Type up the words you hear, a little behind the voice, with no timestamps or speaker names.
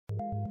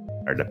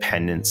Our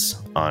dependence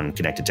on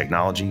connected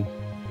technology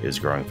is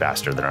growing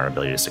faster than our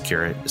ability to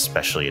secure it,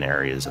 especially in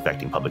areas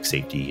affecting public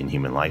safety and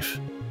human life.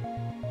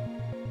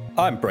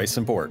 I'm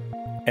Bryson Bort,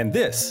 and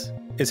this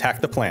is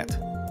Hack the Plant.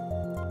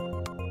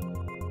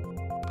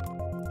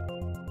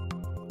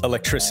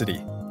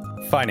 Electricity,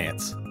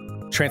 finance,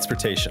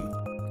 transportation,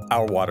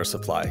 our water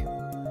supply.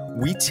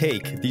 We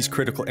take these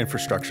critical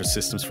infrastructure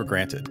systems for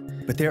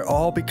granted, but they're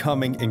all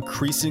becoming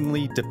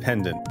increasingly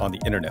dependent on the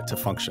internet to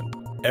function.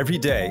 Every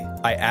day,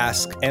 I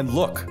ask and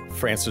look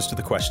for answers to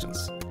the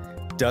questions.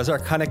 Does our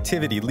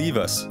connectivity leave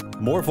us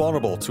more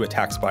vulnerable to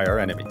attacks by our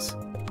enemies?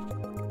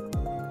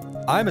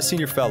 I'm a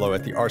senior fellow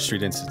at the R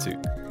Street Institute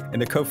and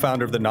the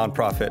co-founder of the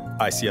nonprofit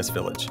ICS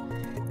Village,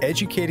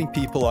 educating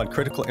people on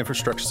critical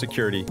infrastructure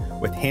security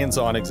with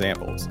hands-on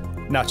examples,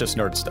 not just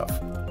nerd stuff.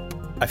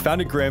 I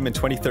founded Grim in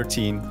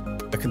 2013,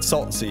 a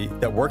consultancy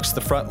that works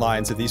the front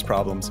lines of these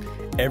problems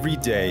every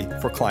day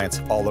for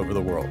clients all over the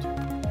world.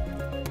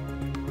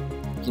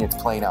 It's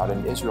playing out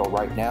in Israel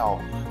right now,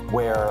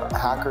 where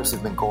hackers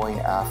have been going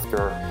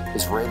after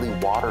Israeli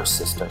water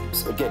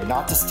systems. Again,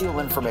 not to steal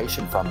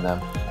information from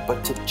them,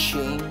 but to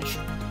change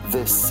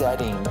the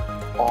setting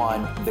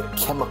on the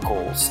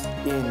chemicals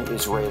in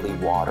Israeli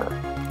water.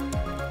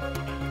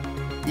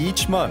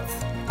 Each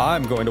month,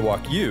 I'm going to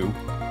walk you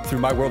through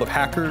my world of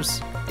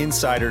hackers,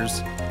 insiders,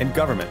 and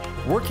government,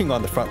 working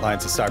on the front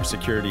lines of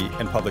cybersecurity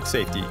and public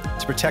safety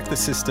to protect the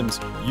systems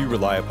you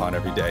rely upon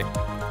every day.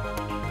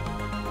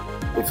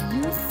 If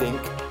you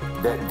think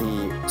that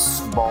the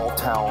small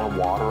town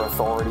water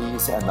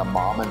authorities and the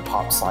mom and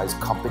pop sized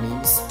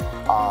companies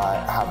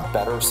have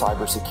better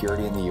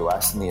cybersecurity in the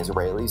US than the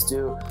Israelis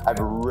do, I have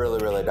really,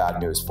 really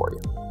bad news for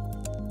you.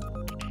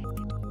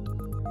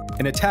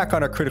 An attack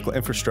on our critical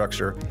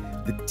infrastructure,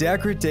 the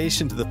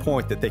degradation to the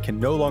point that they can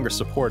no longer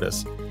support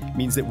us,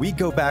 means that we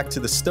go back to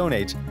the Stone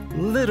Age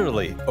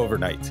literally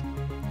overnight.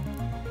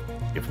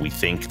 If we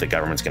think the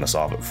government's going to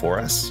solve it for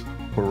us,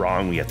 we're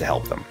wrong. We have to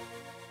help them.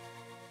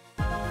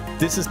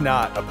 This is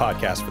not a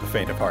podcast for the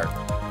faint of heart.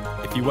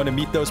 If you want to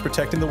meet those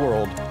protecting the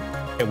world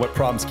and what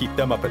problems keep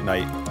them up at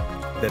night,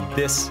 then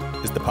this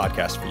is the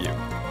podcast for you.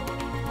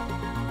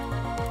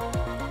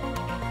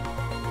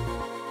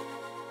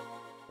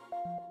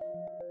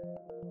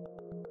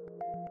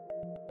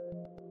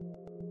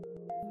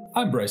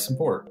 I'm Bryson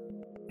Bort,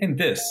 and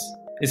this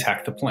is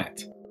Hack the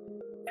Plant.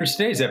 For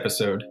today's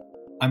episode,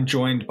 I'm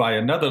joined by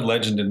another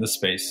legend in the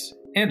space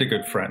and a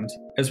good friend,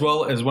 as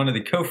well as one of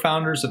the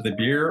co-founders of the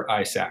Beer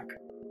ISAC,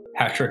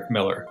 Patrick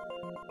Miller.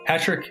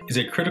 Patrick is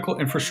a critical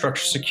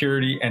infrastructure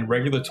security and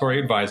regulatory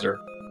advisor,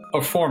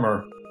 a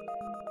former,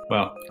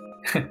 well,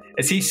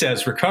 as he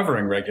says,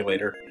 recovering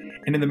regulator,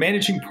 and the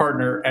managing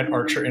partner at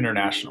Archer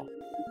International.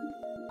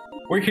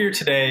 We're here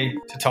today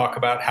to talk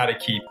about how to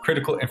keep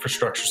critical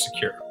infrastructure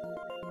secure.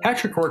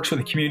 Patrick works with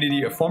a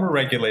community of former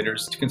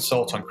regulators to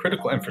consult on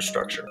critical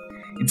infrastructure,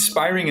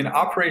 inspiring an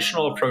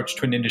operational approach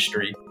to an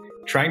industry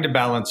trying to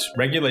balance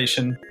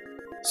regulation,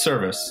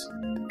 service,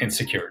 and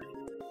security.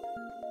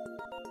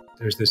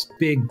 There's this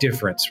big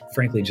difference,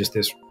 frankly, just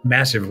this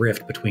massive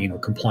rift between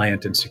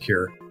compliant and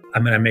secure.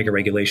 I'm going to make a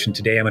regulation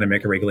today. I'm going to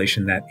make a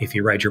regulation that if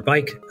you ride your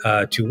bike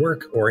to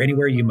work or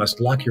anywhere, you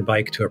must lock your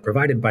bike to a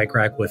provided bike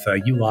rack with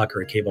a U-lock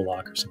or a cable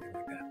lock or something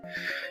like that.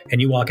 And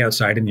you walk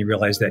outside and you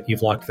realize that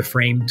you've locked the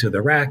frame to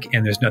the rack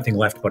and there's nothing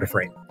left but a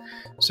frame.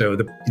 So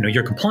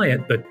you're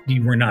compliant, but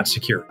you were not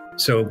secure.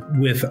 So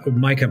with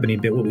my company,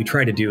 what we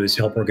try to do is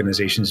help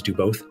organizations do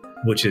both,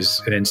 which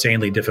is an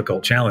insanely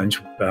difficult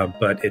challenge,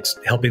 but it's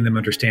helping them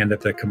understand that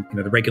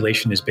the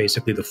regulation is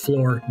basically the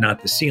floor,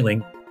 not the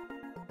ceiling.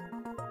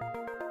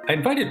 I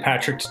invited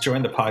Patrick to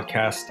join the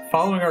podcast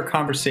following our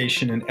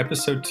conversation in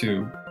episode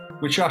 2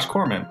 with Josh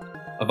Corman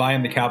of I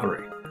Am the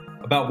Cavalry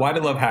about why to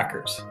love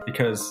hackers,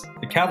 because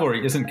the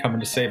cavalry isn't coming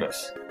to save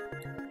us.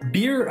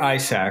 Beer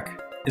ISAC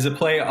is a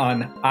play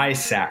on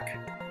ISAC,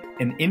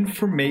 an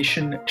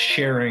information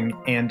sharing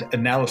and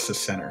analysis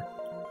center,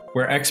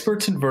 where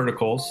experts in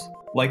verticals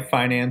like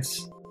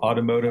finance,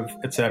 automotive,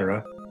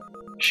 etc.,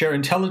 share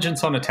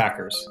intelligence on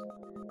attackers.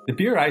 The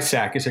Beer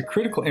ISAC is a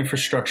critical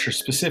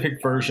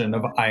infrastructure-specific version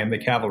of I Am the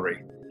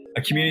Cavalry,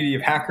 a community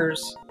of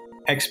hackers,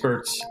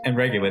 experts, and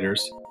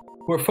regulators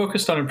who are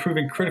focused on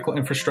improving critical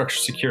infrastructure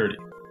security.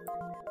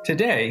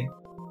 Today,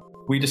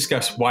 we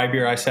discuss why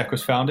Beer ISAC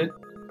was founded,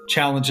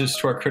 challenges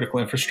to our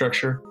critical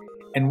infrastructure,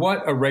 and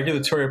what a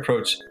regulatory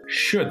approach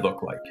should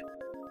look like.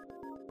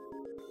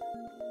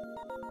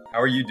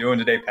 How are you doing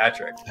today,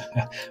 Patrick?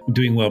 I'm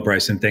doing well,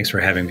 Bryson. Thanks for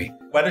having me.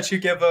 Why don't you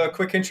give a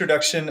quick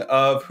introduction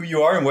of who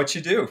you are and what you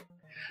do?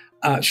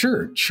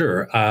 Sure.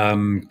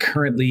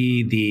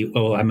 Currently,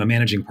 I'm a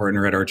managing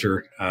partner at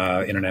Archer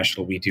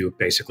International. We do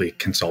basically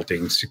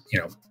consulting,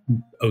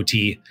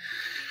 OT,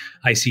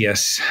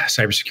 ICS,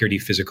 cybersecurity,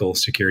 physical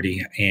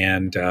security,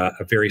 and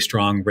a very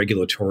strong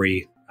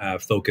regulatory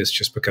focus,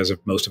 just because of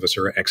most of us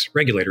are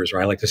ex-regulators,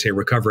 or I like to say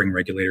recovering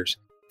regulators.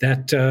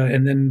 That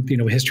and then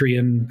history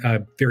in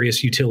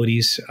various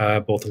utilities,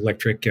 both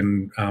electric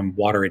and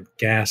water and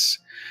gas,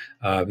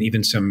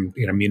 even some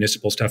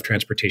municipal stuff,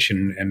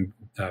 transportation and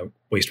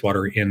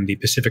wastewater in the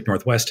Pacific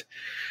Northwest.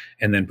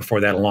 And then before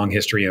that, a long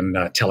history in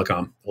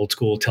telecom. Old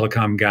school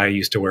telecom guy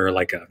used to wear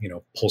like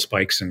pole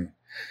spikes and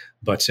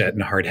butt set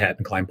and a hard hat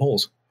and climb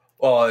poles.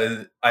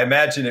 Well, I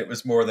imagine it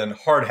was more than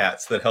hard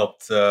hats that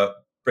helped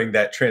bring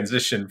that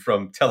transition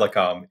from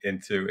telecom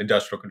into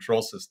industrial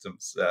control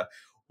systems.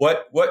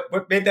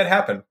 What made that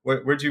happen?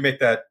 Where'd you make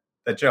that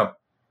jump?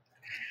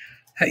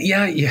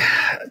 Yeah,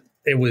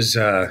 it was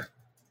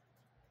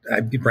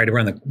right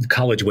around the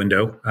college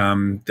window.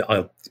 I'm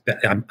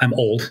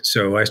old,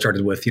 so I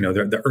started with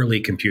the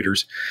early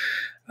computers.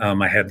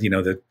 I had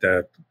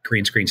the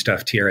green screen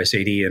stuff,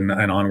 TRS-80,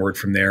 and onward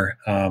from there.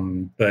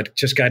 But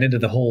just got into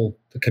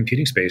the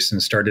computing space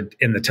and started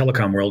in the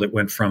telecom world. It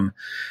went from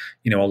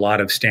a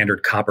lot of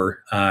standard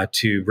copper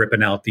to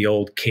ripping out the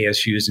old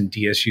KSUs and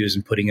DSUs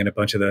and putting in a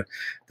bunch of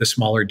the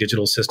smaller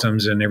digital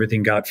systems, and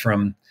everything got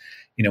from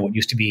what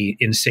used to be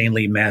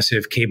insanely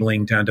massive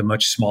cabling down to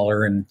much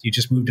smaller, and you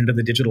just moved into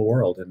the digital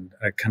world. And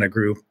I kind of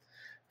grew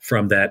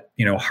from that,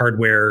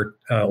 hardware,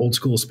 old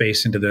school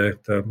space into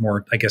the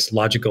more, I guess,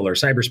 logical or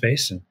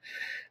cyberspace, and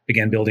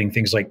began building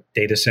things like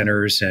data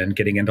centers and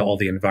getting into all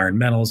the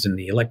environmentals and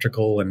the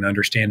electrical and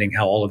understanding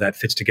how all of that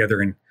fits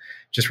together, and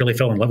just really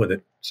fell in love with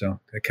it. So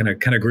it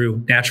kind of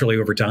grew naturally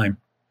over time.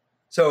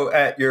 So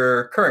at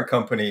your current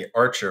company,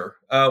 Archer,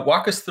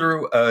 walk us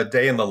through a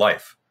day in the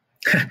life.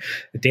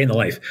 A day in the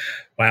life.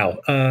 Wow.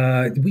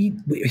 We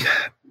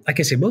like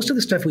I say, most of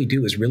the stuff we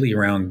do is really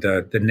around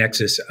the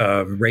nexus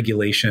of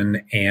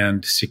regulation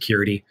and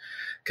security,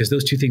 because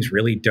those two things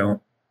really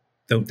don't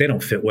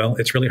fit well.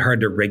 It's really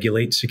hard to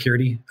regulate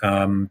security.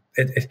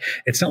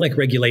 It's not like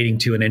regulating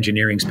to an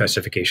engineering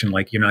specification,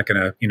 like you're not going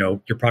to,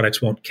 your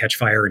products won't catch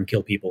fire and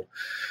kill people,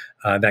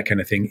 that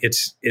kind of thing.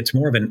 It's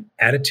more of an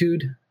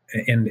attitude,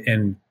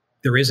 and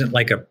there isn't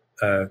like a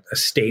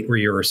state where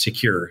you're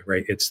secure,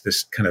 right? It's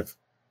this kind of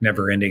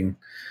never-ending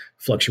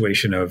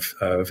fluctuation of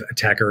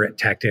attacker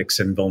tactics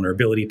and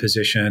vulnerability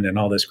position and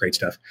all this great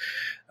stuff.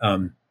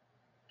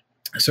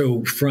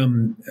 So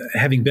from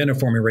having been a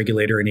former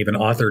regulator and even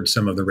authored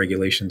some of the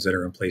regulations that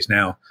are in place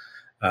now,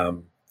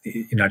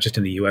 not just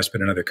in the US,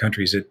 but in other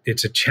countries,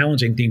 it's a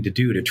challenging thing to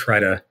do, to try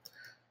to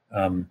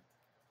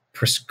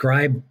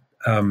prescribe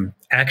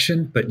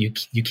action, but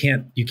you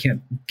can't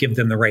give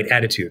them the right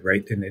attitude,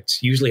 right? And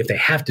it's usually, if they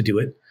have to do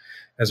it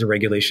as a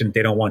regulation,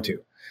 they don't want to.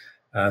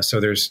 So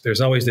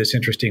there's always this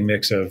interesting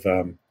mix of,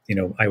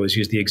 I always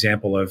use the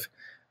example of,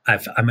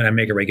 I'm going to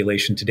make a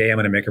regulation today. I'm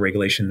going to make a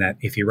regulation that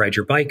if you ride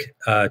your bike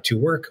to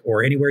work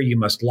or anywhere, you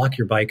must lock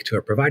your bike to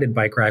a provided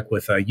bike rack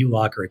with a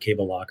U-lock or a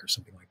cable lock or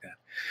something like that.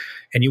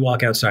 And you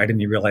walk outside and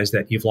you realize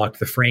that you've locked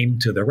the frame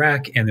to the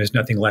rack and there's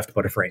nothing left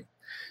but a frame.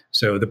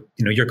 So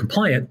you're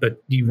compliant,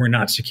 but you were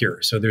not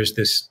secure. So there's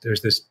this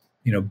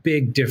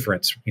big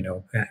difference.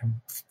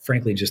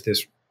 Frankly, just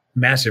this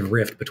massive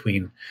rift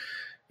between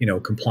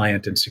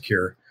compliant and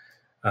secure.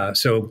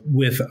 So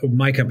with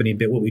my company,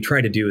 what we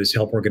try to do is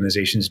help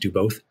organizations do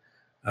both,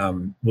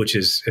 which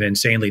is an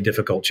insanely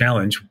difficult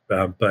challenge.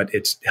 But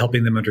it's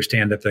helping them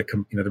understand that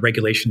the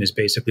regulation is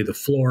basically the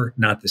floor,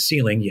 not the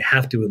ceiling. You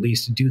have to at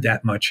least do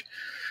that much.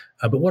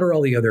 But what are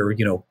all the other,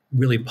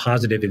 really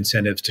positive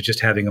incentives to just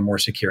having a more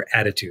secure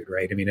attitude,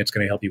 right? I mean, it's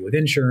going to help you with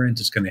insurance.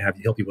 It's going to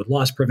help you with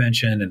loss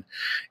prevention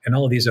and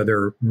all of these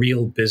other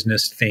real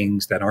business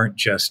things that aren't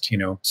just,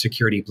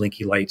 security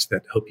blinky lights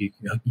that hope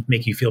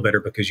make you feel better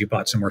because you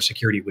bought some more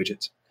security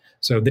widgets.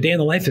 So the day in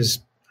the life is,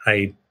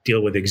 I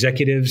deal with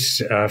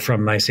executives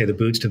from, I say, the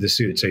boots to the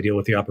suits. I deal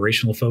with the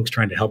operational folks,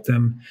 trying to help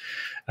them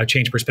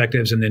change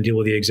perspectives, and then deal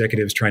with the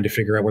executives trying to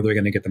figure out where they're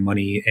going to get the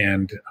money,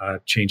 and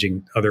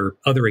changing other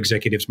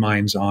executives'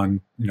 minds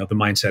on the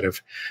mindset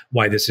of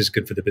why this is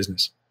good for the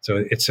business.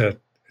 So it's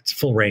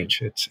full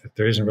range.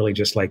 There isn't really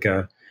just like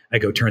I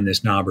go turn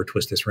this knob or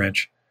twist this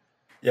wrench.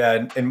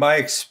 Yeah, in my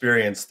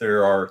experience,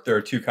 there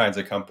are two kinds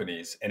of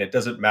companies, and it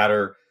doesn't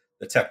matter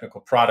the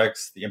technical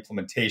products, the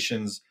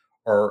implementations,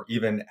 or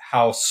even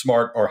how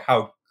smart or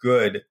how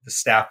good the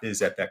staff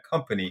is at that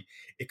company.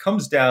 It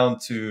comes down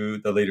to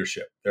the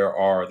leadership. There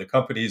are the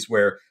companies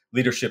where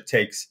leadership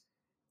takes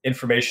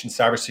information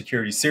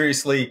cybersecurity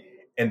seriously,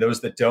 and those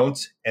that don't.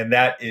 And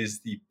that is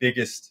the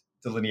biggest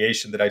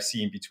delineation that I've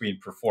seen between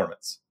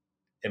performance,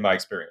 in my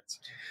experience.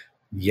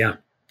 Yeah,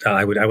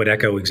 I would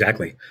echo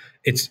exactly.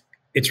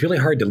 It's really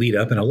hard to lead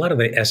up, and a lot of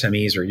the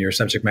SMEs or your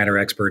subject matter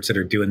experts that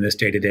are doing this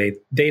day to day,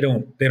 they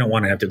don't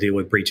want to have to deal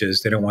with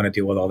breaches. They don't want to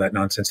deal with all that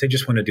nonsense. They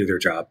just want to do their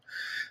job.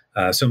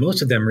 So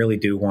most of them really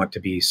do want to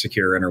be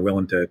secure and are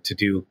willing to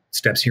do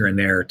steps here and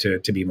there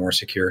to be more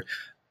secure.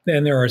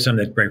 And there are some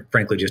that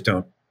frankly just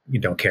don't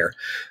care.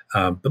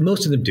 But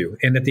most of them do.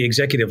 And at the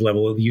executive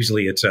level,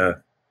 usually it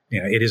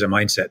is a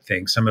mindset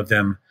thing. Some of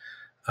them,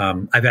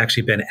 I've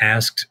actually been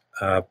asked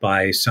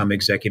by some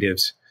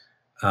executives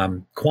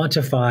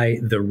quantify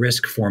the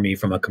risk for me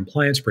from a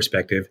compliance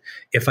perspective.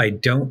 If I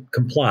don't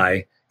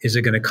comply, is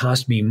it going to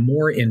cost me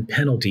more in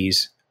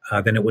penalties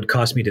than it would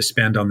cost me to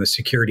spend on the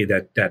security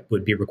that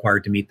would be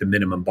required to meet the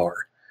minimum bar?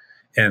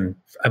 And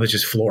I was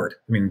just floored.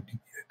 I mean,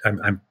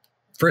 I'm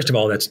first of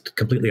all, that's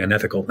completely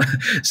unethical.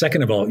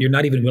 Second of all, you're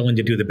not even willing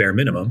to do the bare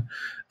minimum.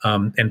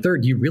 And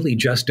third, you really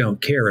just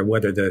don't care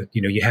whether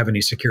you have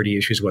any security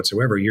issues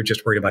whatsoever. You're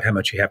just worried about how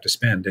much you have to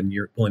spend, and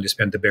you're willing to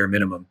spend the bare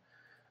minimum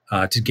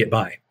to get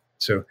by.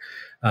 So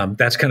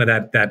that's kind of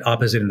that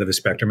opposite end of the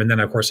spectrum. And then,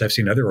 of course, I've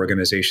seen other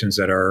organizations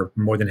that are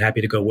more than happy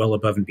to go well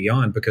above and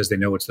beyond because they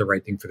know it's the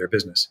right thing for their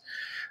business.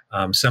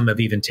 Some have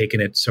even taken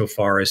it so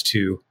far as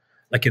to,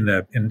 like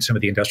in some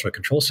of the industrial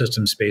control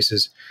system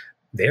spaces,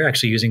 they're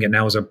actually using it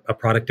now as a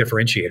product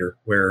differentiator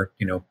where,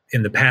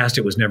 in the past,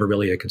 it was never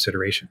really a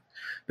consideration.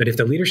 But if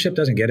the leadership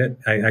doesn't get it,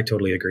 I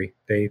totally agree.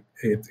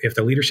 If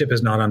the leadership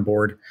is not on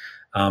board,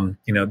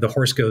 the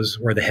horse goes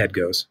where the head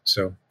goes.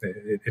 So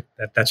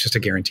that's just a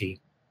guarantee.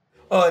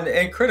 Well,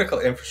 and critical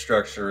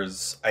infrastructure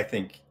is, I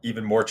think,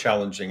 even more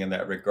challenging in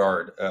that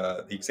regard.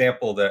 The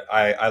example that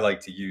I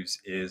like to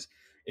use is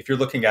if you're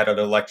looking at an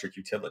electric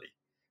utility.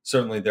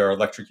 Certainly, there are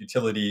electric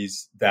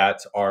utilities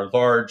that are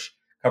large,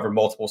 cover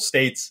multiple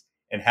states,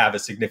 and have a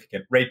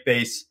significant rate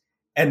base.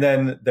 And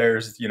then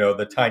there's,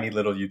 the tiny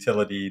little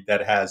utility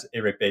that has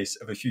a rate base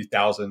of a few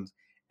thousand,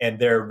 and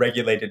they're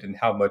regulated in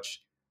how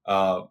much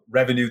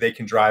revenue they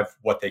can drive,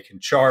 what they can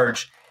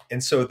charge.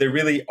 And so they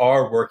really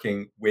are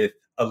working with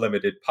a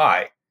limited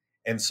pie.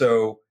 And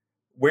so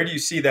where do you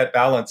see that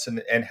balance,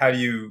 and how do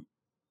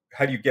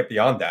you get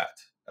beyond that?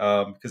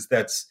 Because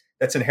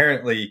that's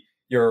inherently,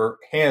 your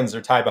hands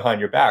are tied behind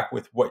your back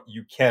with what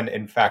you can,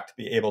 in fact,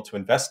 be able to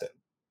invest in.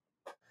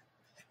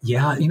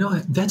 Yeah,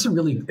 it's a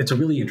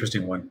really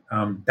interesting one.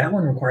 That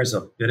one requires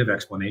a bit of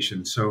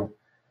explanation. So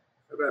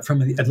from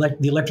the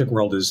electric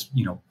world is,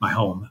 my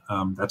home.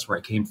 That's where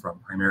I came from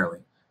primarily.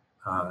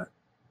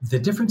 The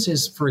difference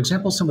is, for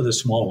example, some of the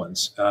small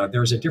ones,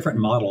 there's a different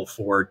model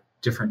for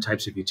different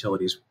types of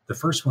utilities. The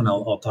first one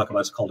I'll talk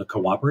about is called a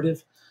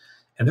cooperative,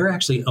 and they're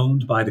actually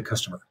owned by the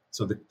customer.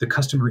 So the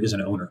customer is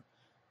an owner.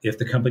 If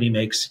the company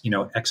makes,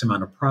 X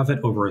amount of profit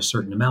over a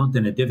certain amount,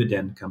 then a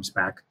dividend comes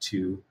back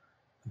to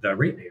the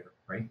ratepayer,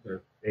 right?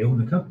 They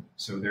own the company.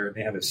 So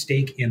they have a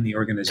stake in the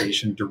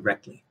organization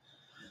directly.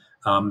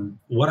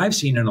 What I've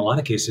seen in a lot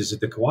of cases is that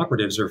the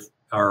cooperatives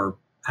are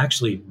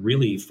actually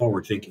really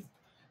forward thinking,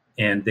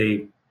 and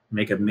they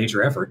make a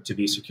major effort to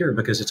be secure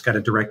because it's got a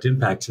direct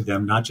impact to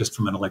them, not just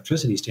from an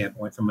electricity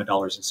standpoint, from a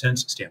dollars and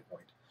cents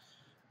standpoint.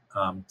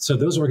 So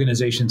those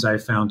organizations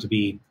I've found to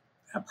be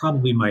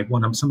probably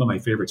some of my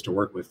favorites to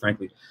work with,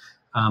 frankly.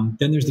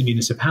 Then there's the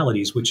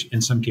municipalities, which in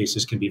some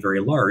cases can be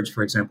very large.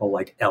 For example,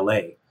 like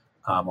LA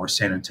or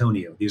San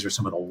Antonio. These are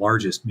some of the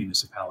largest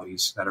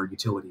municipalities that are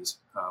utilities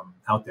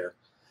out there.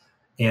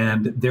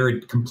 And they're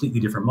a completely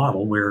different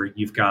model where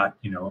you've got,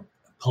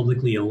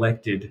 publicly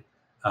elected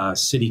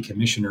city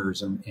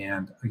commissioners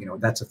and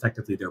that's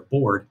effectively their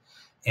board.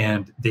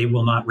 And they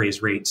will not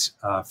raise rates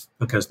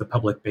because the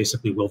public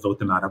basically will vote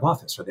them out of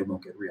office, or they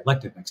won't get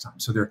reelected next time.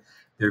 So they're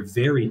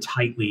very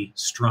tightly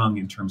strung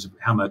in terms of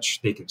how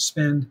much they can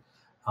spend.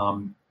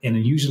 And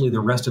usually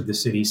the rest of the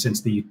city,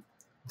 since the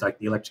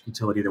electric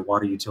utility, the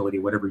water utility,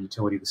 whatever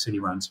utility the city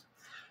runs,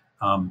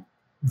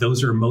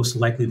 those are most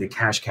likely the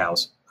cash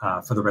cows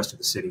for the rest of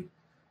the city.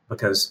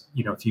 Because,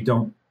 if you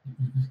don't,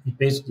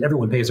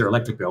 everyone pays their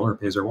electric bill or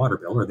pays their water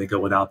bill, or they go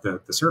without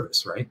the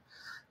service, right?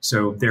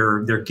 So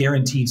they're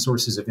guaranteed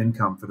sources of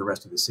income for the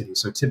rest of the city.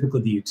 So typically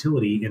the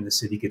utility in the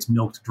city gets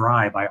milked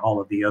dry by all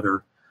of the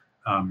other,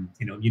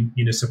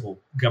 municipal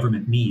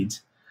government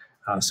needs.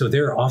 So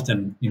they're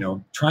often,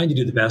 trying to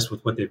do the best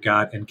with what they've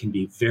got and can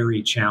be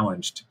very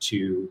challenged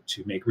to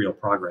make real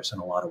progress in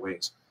a lot of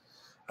ways.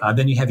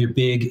 Then you have your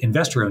big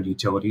investor-owned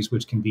utilities,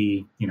 which can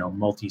be,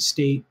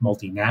 multi-state,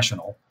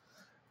 multinational.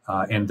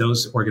 And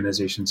those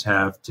organizations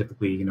have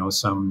typically,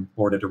 some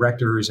board of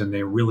directors, and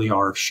they really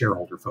are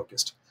shareholder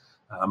focused.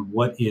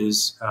 What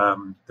is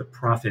the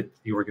profit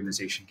the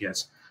organization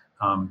gets?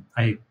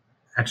 I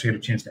actually had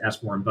a chance to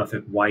ask Warren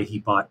Buffett why he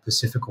bought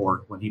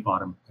Pacificor when he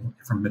bought them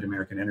from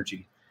Mid-American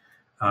Energy.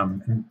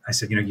 And I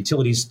said,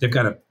 utilities, they've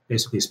got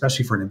basically,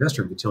 especially for an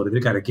investor utility,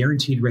 they've got a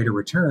guaranteed rate of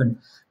return,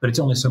 but it's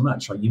only so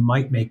much. Like you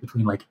might make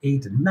between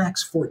 8 and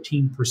max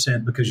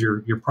 14% because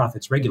your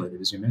profit's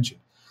regulated, as you mentioned.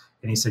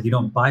 And he said, you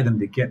don't buy them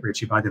to get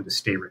rich, you buy them to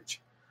stay rich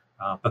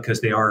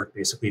because they are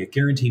basically a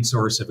guaranteed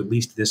source of at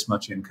least this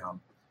much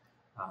income.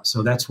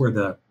 So that's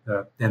where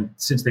and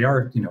since they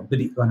are,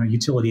 on a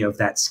utility of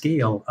that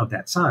scale, of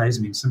that size,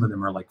 some of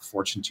them are like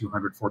Fortune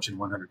 200, Fortune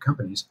 100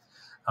 companies.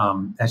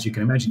 As you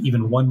can imagine,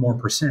 even 1% more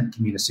can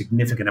mean a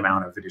significant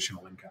amount of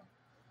additional income.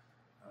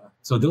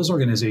 So those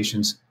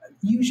organizations,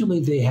 usually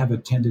they have a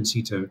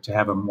tendency to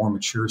have a more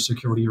mature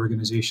security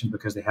organization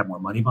because they have more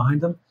money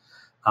behind them.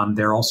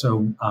 They're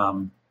also,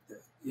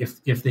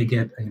 if they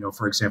get,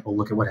 for example,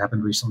 look at what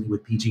happened recently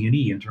with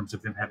PG&E in terms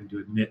of them having to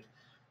admit,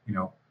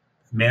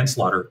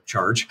 manslaughter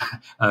charge,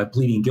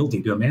 pleading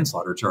guilty to a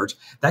manslaughter charge,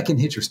 that can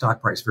hit your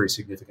stock price very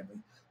significantly.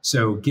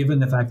 So given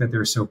the fact that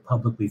they're so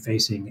publicly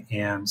facing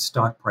and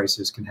stock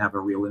prices can have a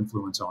real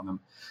influence on them,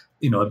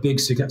 a big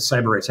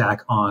cyber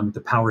attack on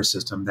the power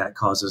system that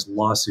causes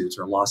lawsuits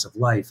or loss of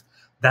life,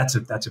 that's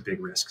a big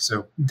risk.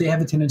 So they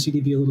have a tendency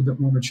to be a little bit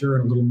more mature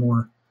and a little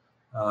more,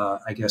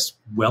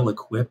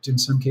 well-equipped in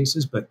some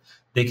cases, but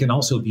they can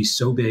also be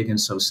so big and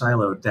so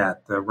siloed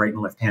that the right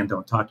and left hand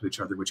don't talk to each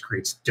other, which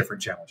creates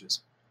different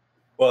challenges.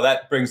 Well,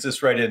 that brings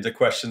us right into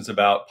questions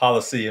about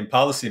policy and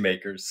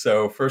policymakers.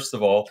 So first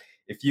of all,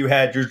 if you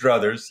had your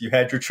druthers, you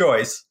had your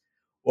choice,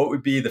 what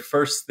would be the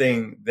first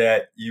thing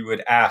that you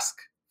would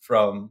ask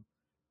from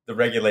the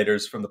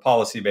regulators, from the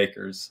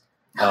policymakers,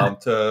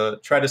 to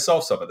try to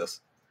solve some of this?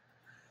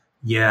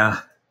 Yeah,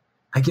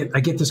 I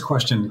get this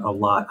question a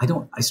lot.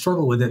 I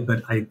struggle with it,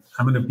 but I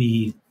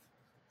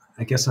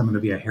guess I'm going to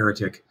be a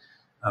heretic.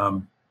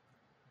 I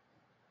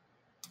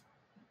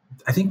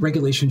think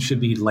regulation should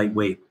be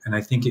lightweight, and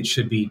I think it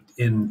should be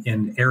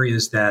in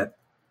areas that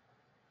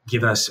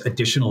give us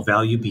additional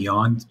value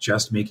beyond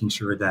just making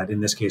sure that,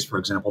 in this case, for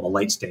example, the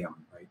lights stay on,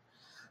 right?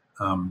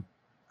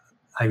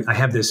 I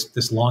have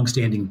this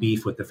longstanding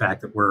beef with the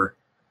fact that we're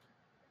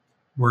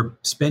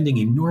spending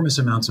enormous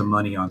amounts of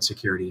money on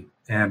security,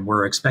 and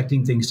we're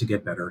expecting things to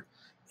get better.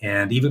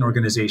 And even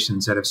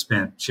organizations that have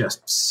spent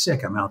just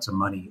sick amounts of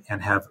money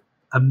and have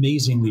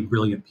amazingly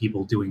brilliant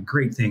people doing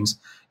great things,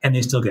 and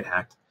they still get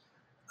hacked.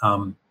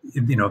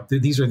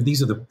 These are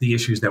the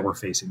issues that we're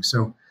facing.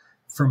 So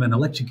from an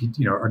electric,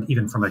 or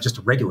even from just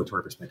a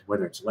regulatory perspective,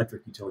 whether it's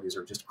electric utilities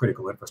or just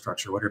critical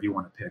infrastructure, whatever you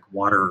want to pick,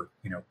 water,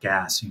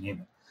 gas, you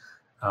name it.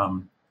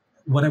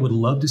 What I would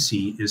love to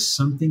see is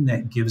something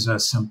that gives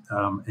us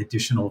some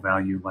additional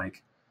value.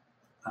 Like,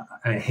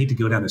 I hate to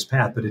go down this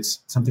path, but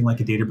it's something like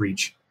a data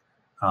breach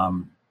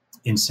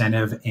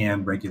incentive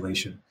and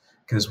regulation.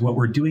 Because what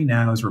we're doing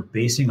now is we're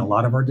basing a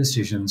lot of our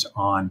decisions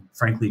on,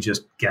 frankly,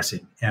 just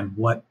guessing and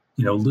what,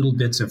 little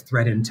bits of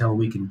threat intel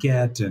we can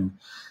get, and,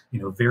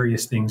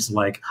 various things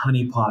like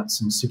honeypots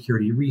and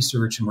security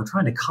research. And we're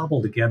trying to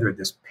cobble together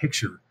this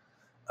picture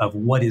of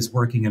what is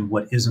working and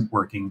what isn't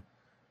working,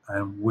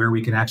 and where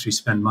we can actually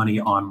spend money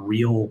on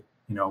real,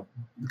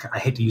 I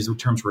hate to use the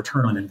terms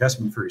return on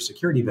investment for your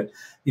security, but,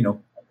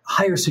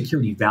 higher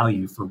security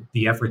value for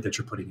the effort that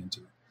you're putting into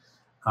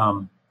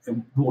it.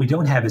 What we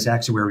don't have is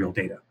actuarial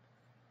data.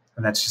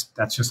 And that's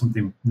just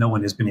something no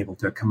one has been able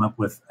to come up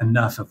with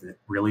enough of it.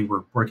 Really,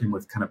 we're working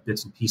with kind of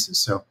bits and pieces.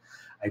 So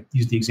I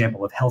use the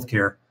example of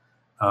healthcare.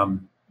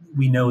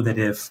 We know that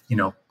if,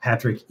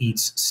 Patrick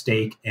eats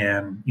steak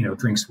and,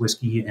 drinks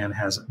whiskey and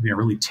has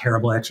really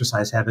terrible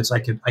exercise habits, I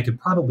could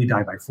probably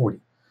die by 40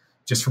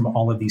 just from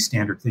all of these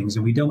standard things.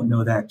 And we don't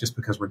know that just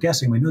because we're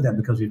guessing. We know that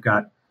because we've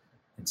got,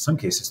 in some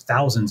cases,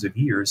 thousands of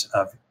years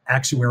of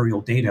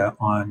actuarial data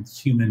on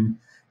human,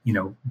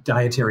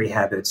 dietary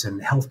habits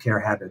and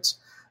healthcare habits.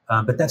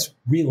 But that's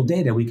real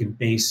data we can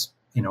base,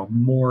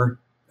 more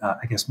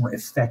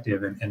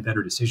effective and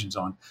better decisions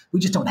on. We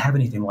just don't have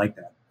anything like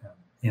that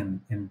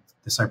in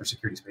the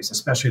cybersecurity space,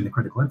 especially in the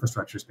critical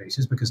infrastructure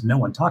spaces, because no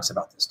one talks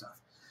about this stuff.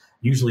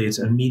 Usually it's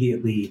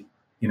immediately,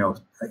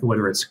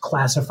 whether it's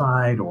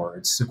classified or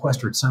it's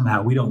sequestered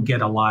somehow, we don't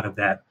get a lot of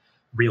that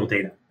real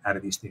data out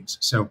of these things.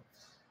 So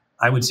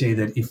I would say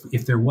that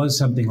if there was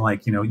something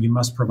like, you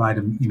must provide,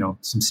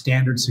 some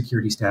standard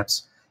security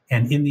steps,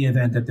 and in the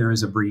event that there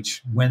is a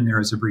breach, when there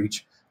is a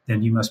breach,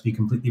 then you must be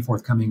completely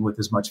forthcoming with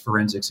as much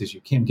forensics as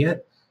you can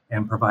get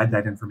and provide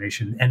that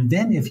information. And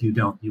then if you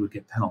don't, you would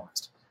get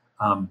penalized.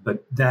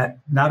 But that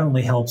not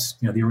only helps,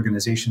 the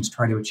organizations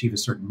try to achieve a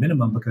certain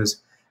minimum,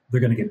 because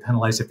they're going to get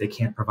penalized if they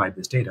can't provide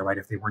this data, right?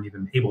 If they weren't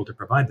even able to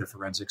provide the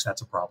forensics,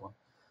 that's a problem.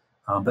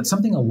 But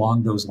something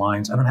along those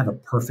lines, I don't have a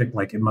perfect,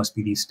 it must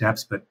be these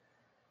steps, but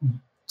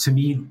to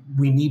me,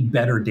 we need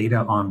better data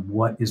on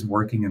what is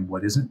working and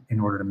what isn't in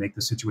order to make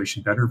the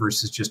situation better,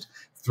 versus just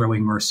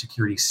throwing more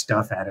security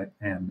stuff at it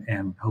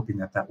and hoping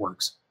that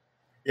works.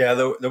 Yeah,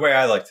 the way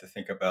I like to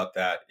think about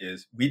that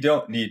is we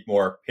don't need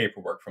more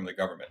paperwork from the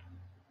government.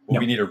 What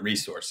we need are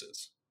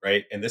resources,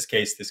 right? In this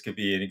case, this could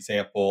be an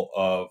example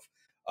of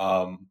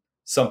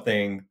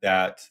something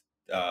that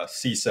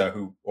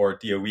CISA or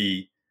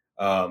DOE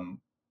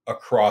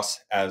across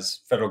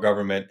as federal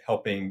government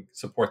helping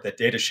support that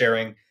data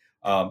sharing.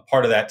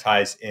 Part of that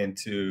ties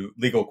into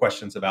legal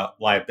questions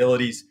about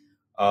liabilities,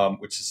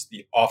 which is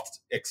the oft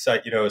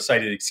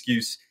cited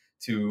excuse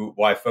to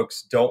why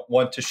folks don't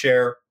want to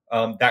share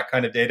that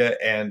kind of data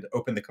and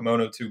open the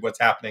kimono to what's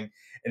happening.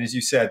 And as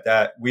you said,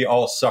 that we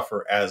all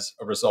suffer as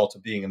a result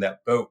of being in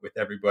that boat with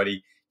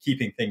everybody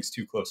keeping things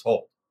too close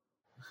hold.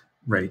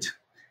 Right.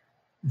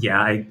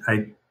 Yeah,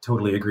 I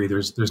totally agree.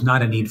 There's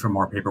not a need for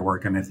more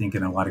paperwork. And I think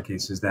in a lot of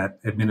cases that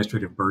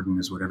administrative burden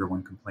is what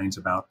everyone complains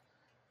about.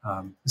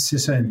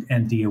 CISA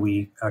and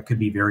DOE could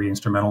be very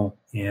instrumental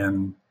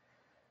in,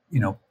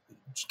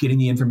 getting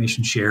the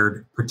information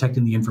shared,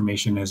 protecting the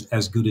information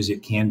as good as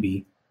it can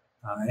be.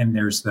 And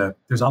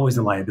there's always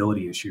the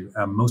liability issue.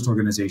 Most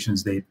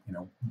organizations,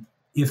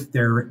 if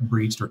they're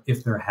breached or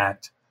if they're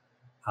hacked,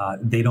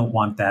 they don't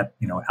want that,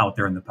 out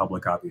there in the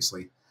public,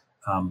 obviously.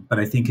 But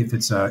I think if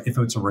it's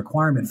a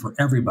requirement for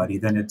everybody,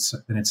 then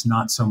it's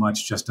not so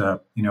much just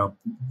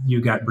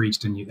you got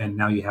breached and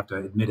now you have to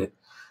admit it.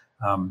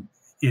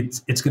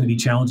 It's going to be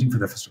challenging for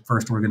the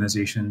first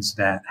organizations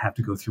that have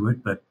to go through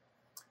it. But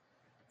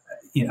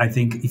I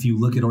think if you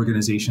look at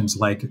organizations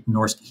like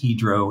Norsk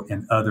Hydro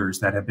and others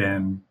that have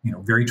been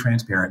very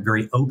transparent,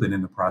 very open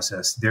in the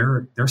process,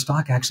 their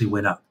stock actually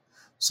went up.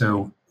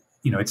 So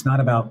it's not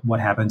about what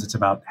happens; it's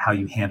about how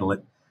you handle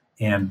it.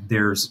 And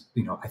there's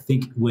I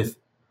think with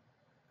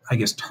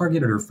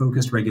targeted or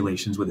focused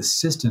regulations with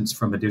assistance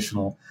from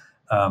additional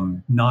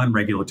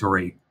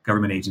non-regulatory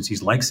government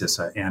agencies like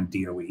CISA and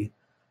DOE.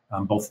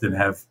 Both of them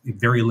have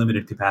very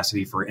limited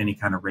capacity for any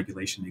kind of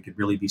regulation. They could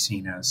really be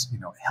seen as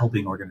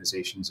helping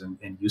organizations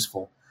and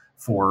useful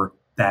for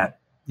that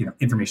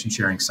information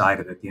sharing side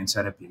of it, the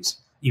incentive piece,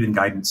 even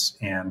guidance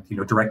and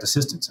direct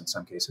assistance in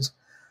some cases.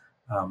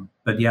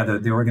 But yeah,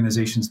 the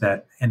organizations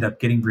that end up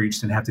getting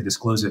breached and have to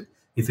disclose it,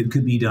 if it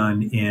could be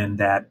done in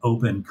that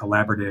open,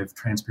 collaborative,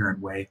 transparent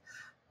way,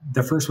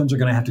 the first ones are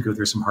going to have to go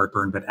through some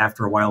heartburn, but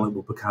after a while it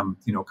will become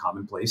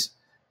commonplace.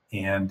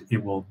 And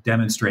it will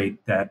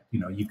demonstrate that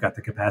you've got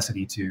the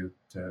capacity to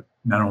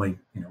not only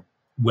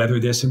weather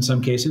this in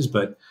some cases,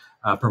 but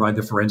provide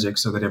the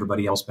forensics so that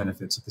everybody else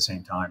benefits at the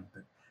same time.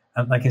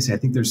 But like I say, I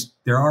think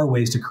there are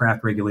ways to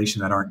craft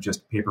regulation that aren't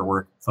just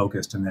paperwork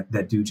focused and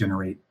that do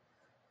generate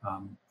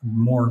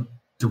more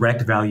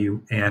direct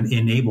value and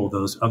enable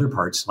those other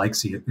parts like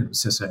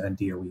CISA and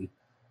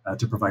DOE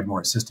to provide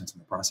more assistance in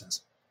the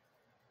process.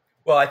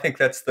 Well, I think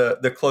that's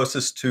the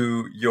closest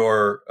to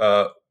your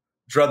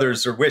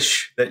druthers or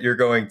wish that you're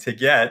going to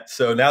get.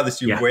 So now that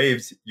you've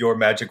waved your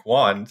magic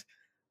wand,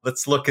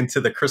 let's look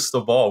into the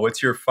crystal ball.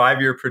 What's your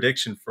 5-year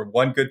prediction for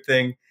one good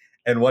thing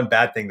and one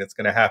bad thing that's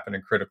going to happen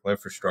in critical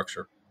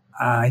infrastructure?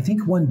 I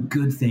think one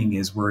good thing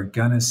is we're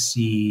going to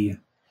see,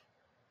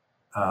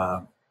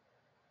 I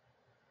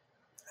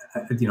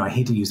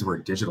hate to use the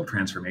word digital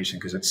transformation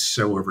because it's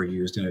so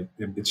overused and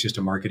it's just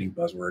a marketing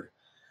buzzword.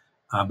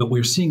 But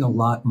we're seeing a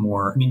lot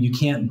more. I mean, you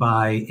can't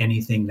buy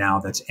anything now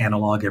that's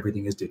analog.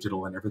 Everything is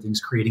digital and everything's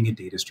creating a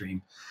data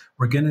stream.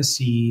 We're going to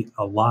see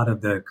a lot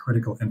of the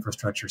critical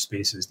infrastructure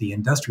spaces, the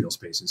industrial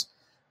spaces,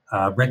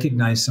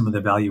 recognize some of the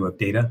value of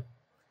data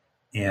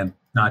and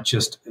not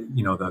just,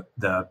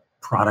 the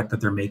product that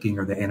they're making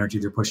or the energy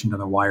they're pushing to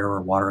the wire or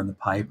water in the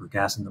pipe or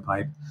gas in the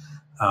pipe.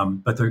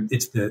 But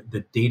it's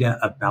the data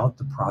about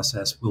the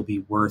process will be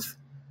worth,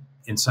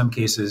 in some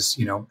cases,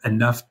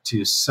 enough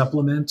to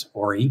supplement,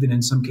 or even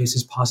in some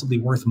cases, possibly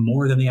worth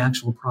more than the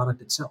actual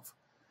product itself.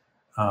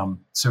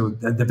 So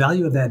the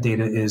value of that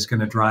data is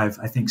going to drive,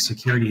 I think,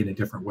 security in a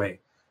different way.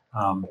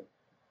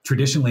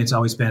 Traditionally, it's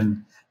always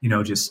been,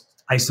 just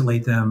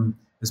isolate them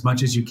as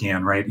much as you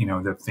can, right?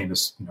 The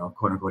famous,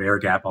 quote unquote, air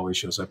gap always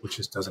shows up, which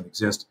just doesn't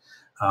exist.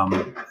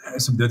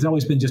 So there's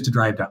always been just a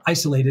drive to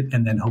isolate it,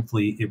 and then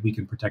hopefully we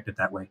can protect it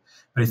that way.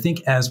 But I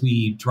think as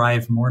we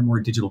drive more and more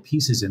digital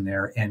pieces in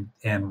there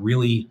and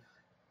really,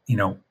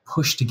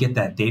 push to get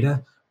that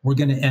data, we're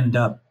going to end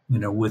up,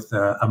 with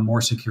a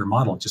more secure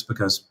model, just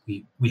because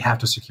we have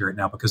to secure it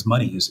now because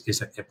money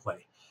is at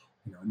play.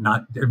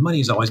 Money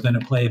has always been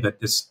at play, but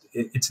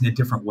it's in a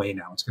different way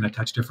now. It's going to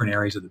touch different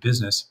areas of the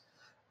business.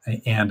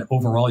 And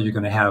overall, you're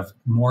going to have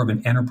more of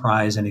an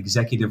enterprise and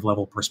executive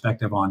level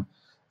perspective on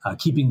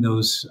keeping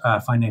those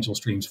financial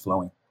streams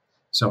flowing.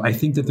 So I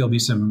think that there'll be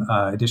some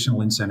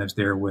additional incentives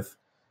there with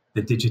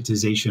the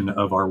digitization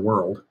of our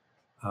world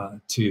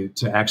to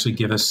actually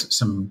give us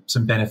some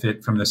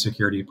benefit from the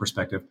security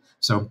perspective.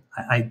 So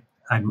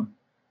I'm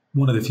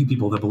one of the few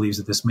people that believes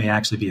that this may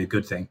actually be a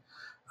good thing.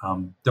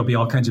 There'll be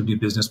all kinds of new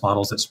business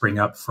models that spring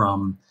up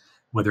from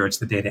whether it's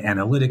the data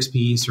analytics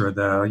piece or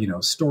the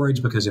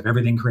storage, because if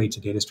everything creates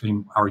a data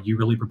stream, are you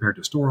really prepared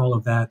to store all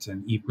of that?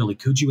 And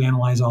could you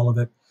analyze all of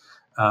it?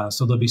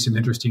 So there'll be some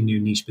interesting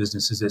new niche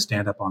businesses that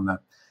stand up on the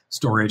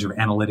storage or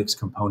analytics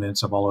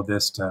components of all of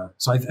this.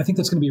 So I think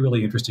that's going to be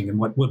really interesting. And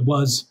what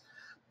was,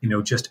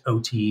 just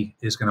OT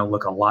is going to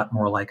look a lot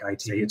more like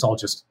IT. It's all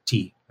just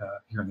T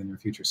here in the near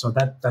future. So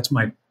that's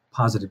my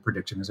positive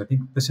prediction, is I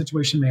think the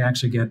situation may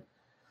actually get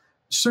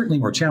certainly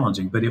more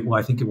challenging, but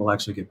I think it will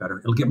actually get better.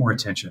 It'll get more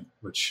attention,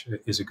 which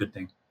is a good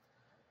thing.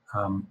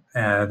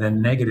 The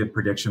negative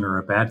prediction, or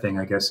a bad thing,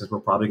 I guess, is we're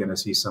probably going to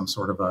see some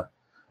sort of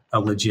a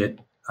legit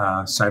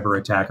cyber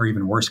attack, or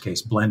even worst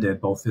case,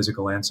 blended both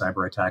physical and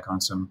cyber attack on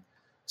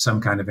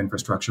some kind of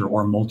infrastructure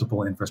or multiple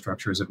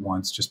infrastructures at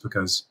once, just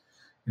because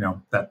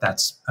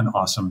that's an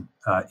awesome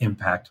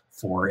impact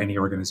for any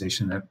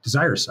organization that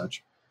desires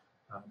such.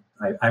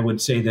 I would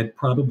say that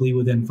probably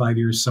within 5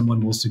 years, someone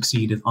will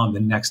succeed on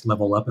the next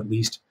level up, at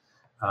least.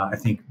 I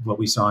think what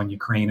we saw in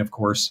Ukraine, of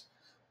course,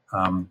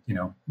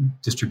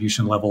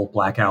 distribution level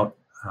blackout.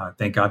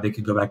 Thank God they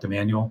could go back to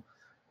manual.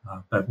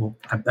 But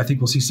I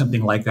think we'll see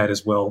something like that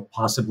as well,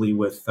 possibly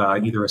with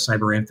either a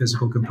cyber and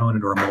physical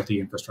component or a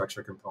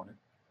multi-infrastructure component.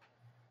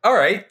 All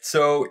right.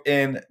 So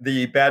in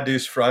the bad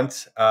news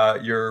front,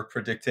 you're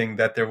predicting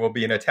that there will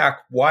be an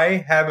attack. Why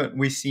haven't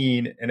we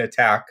seen an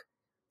attack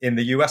in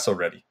the U.S.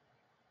 already?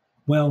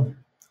 Well,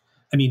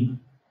 I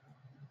mean,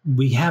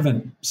 We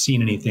haven't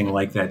seen anything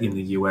like that in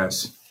the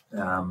U.S.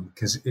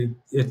 Because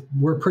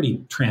we're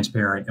pretty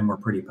transparent and we're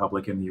pretty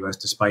public in the U.S.,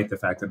 despite the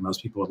fact that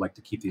most people would like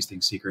to keep these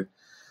things secret.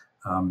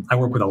 I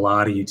work with a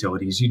lot of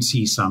utilities. You'd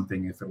see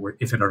something if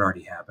it had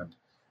already happened.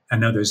 I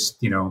know there's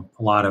a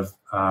lot of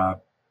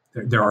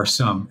there are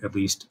some, at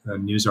least,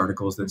 news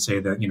articles that say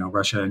that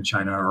Russia and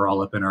China are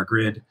all up in our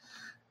grid.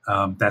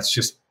 That's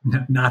just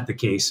not the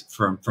case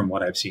from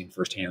what I've seen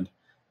firsthand.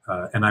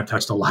 And I've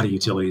touched a lot of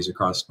utilities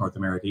across North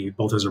America,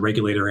 both as a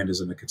regulator and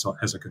as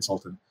a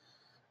consultant.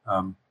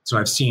 So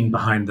I've seen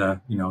behind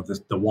the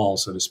wall,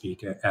 so to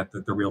speak, at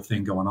the real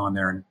thing going on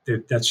there, and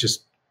that's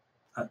just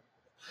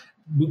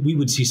we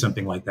would see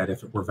something like that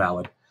if it were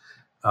valid.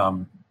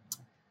 I'm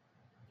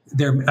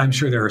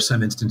sure there are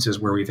some instances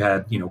where we've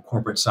had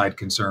corporate side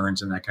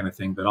concerns and that kind of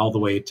thing, but all the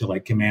way to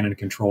like command and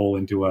control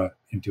into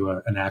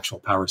an actual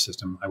power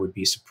system, I would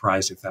be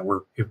surprised if it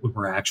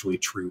were actually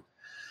true.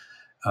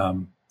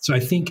 So I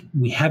think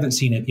we haven't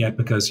seen it yet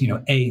because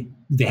A,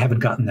 they haven't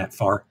gotten that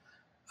far.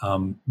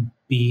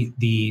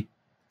 B,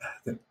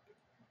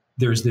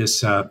 there's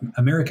this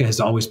America has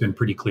always been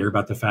pretty clear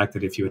about the fact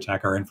that if you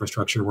attack our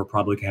infrastructure, we're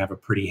probably going to have a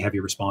pretty heavy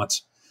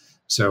response.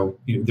 So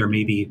there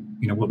may be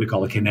what we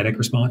call a kinetic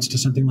response to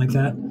something like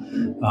that.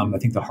 I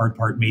think the hard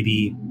part may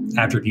be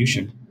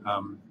attribution,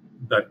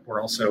 but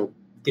we're also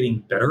getting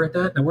better at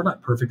that. And we're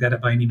not perfect at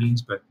it by any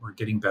means, but we're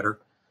getting better.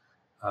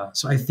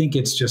 So I think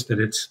it's just that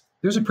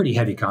there's a pretty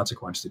heavy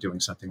consequence to doing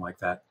something like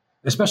that,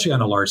 especially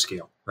on a large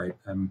scale, right?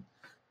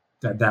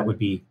 That would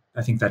be,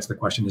 I think that's the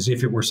question, is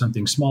if it were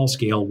something small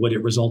scale, would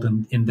it result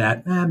in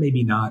that?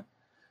 Maybe not.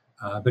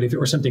 But if it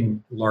were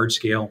something large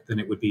scale, then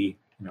it would be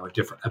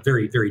a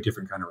very, very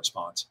different kind of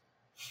response.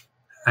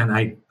 And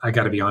I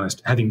got to be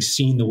honest, having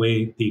seen the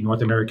way the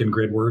North American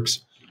grid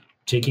works,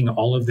 taking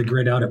all of the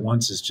grid out at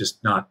once is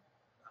just not,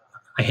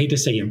 I hate to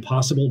say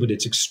impossible, but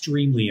it's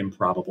extremely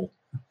improbable.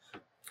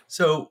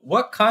 So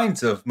what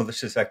kinds of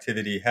malicious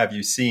activity have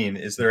you seen?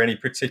 Is there any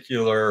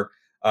particular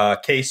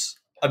case,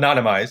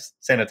 anonymized,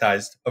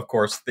 sanitized, of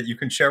course, that you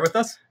can share with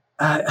us?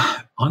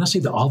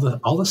 Honestly, all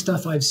the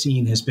stuff I've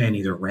seen has been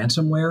either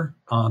ransomware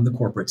on the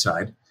corporate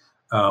side,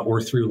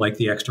 or through like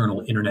the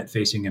external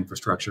internet-facing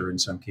infrastructure in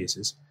some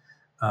cases,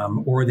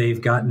 or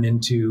they've gotten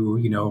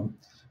into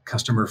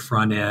customer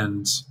front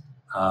ends.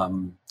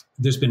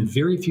 There's been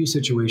very few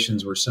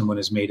situations where someone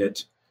has made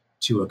it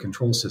to a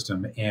control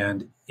system,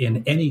 and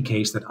in any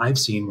case that I've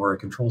seen where a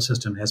control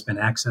system has been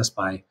accessed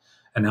by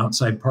an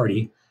outside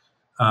party,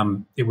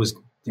 it was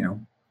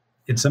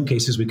in some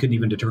cases we couldn't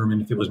even determine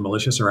if it was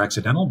malicious or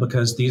accidental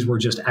because these were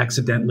just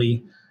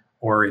accidentally,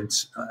 or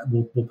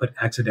we'll put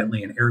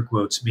accidentally in air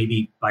quotes,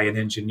 maybe by an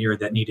engineer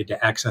that needed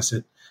to access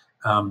it,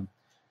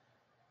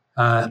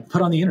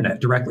 put on the internet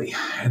directly,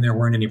 and there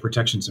weren't any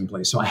protections in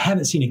place. So I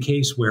haven't seen a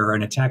case where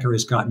an attacker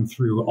has gotten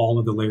through all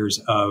of the layers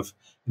of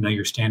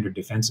your standard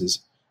defenses,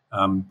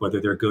 whether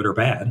they're good or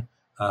bad,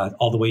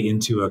 all the way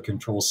into a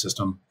control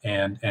system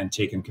and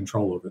taken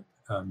control of it.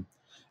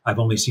 I've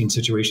only seen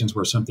situations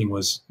where something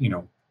was,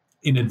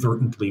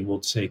 inadvertently,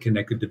 we'll say,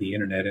 connected to the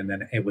internet and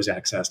then it was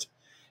accessed.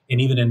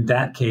 And even in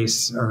that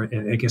case, or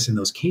I guess in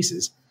those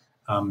cases,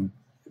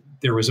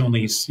 there was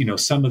only,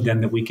 some of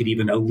them that we could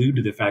even allude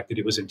to the fact that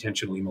it was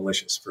intentionally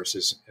malicious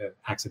versus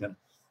accidental.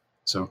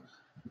 So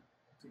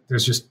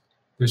there's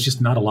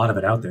just not a lot of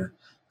it out there.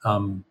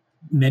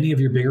 Many of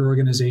your bigger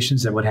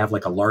organizations that would have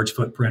like a large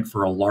footprint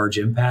for a large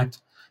impact,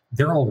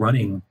 they're all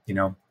running,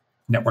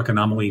 network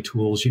anomaly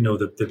tools,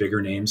 the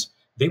bigger names.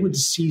 They would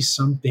see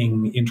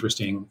something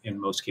interesting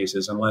in most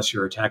cases, unless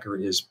your attacker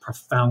is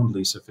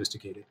profoundly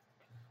sophisticated.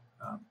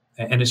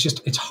 And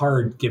it's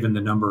hard given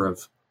the number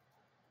of,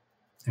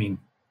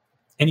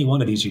 any one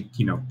of these,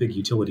 big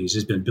utilities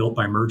has been built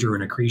by merger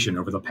and accretion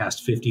over the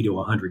past 50 to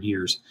 100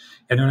 years.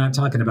 And they're not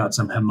talking about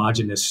some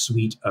homogenous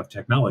suite of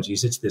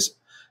technologies. It's this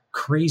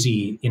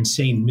crazy,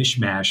 insane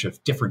mishmash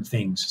of different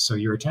things. So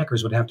your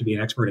attackers would have to be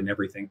an expert in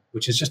everything,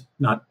 which is just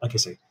not, like I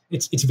say,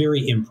 it's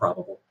very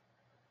improbable.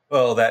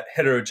 Well, that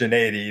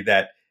heterogeneity,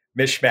 that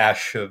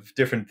mishmash of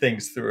different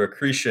things through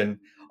accretion,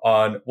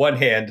 on one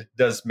hand,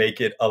 does make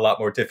it a lot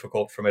more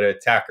difficult for an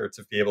attacker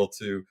to be able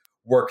to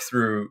work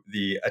through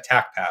the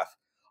attack path.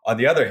 On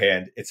the other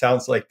hand, it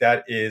sounds like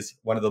that is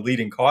one of the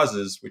leading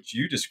causes, which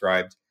you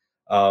described,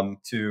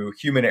 to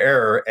human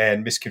error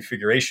and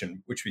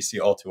misconfiguration, which we see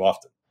all too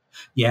often.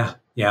 Yeah,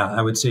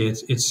 I would say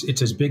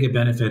it's as big a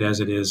benefit as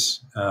it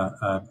is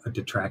a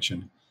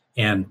detraction.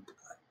 And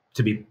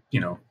to be,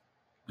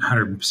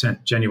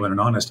 100% genuine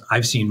and honest,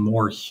 I've seen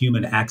more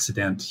human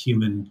accident,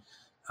 human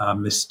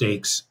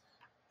mistakes,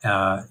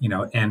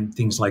 and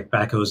things like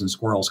backhoes and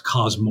squirrels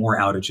cause more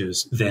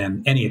outages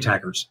than any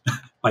attackers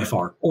by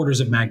far, orders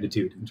of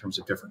magnitude in terms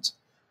of difference.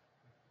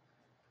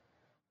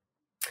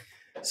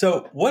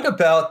 So what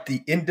about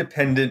the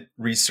independent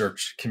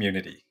research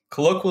community,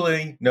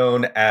 colloquially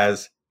known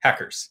as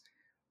hackers?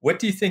 What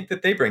do you think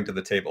that they bring to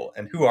the table,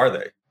 and who are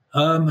they?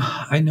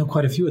 I know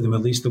quite a few of them,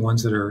 at least the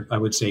ones that are, I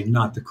would say,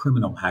 not the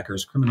criminal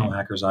hackers. Criminal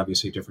hackers,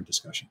 obviously, a different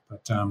discussion.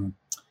 But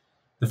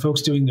the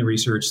folks doing the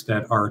research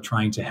that are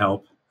trying to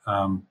help,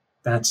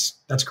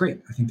 that's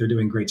great. I think they're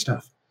doing great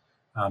stuff.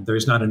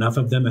 There's not enough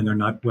of them, and they're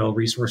not well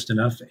resourced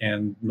enough.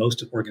 And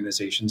most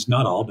organizations,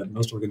 not all, but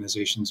most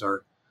organizations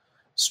are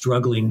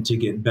struggling to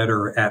get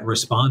better at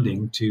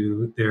responding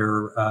to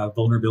their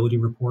vulnerability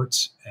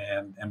reports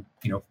and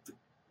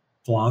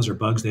flaws or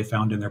bugs they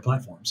found in their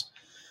platforms.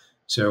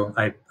 So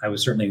I would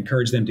certainly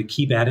encourage them to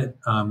keep at it.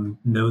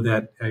 Know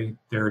that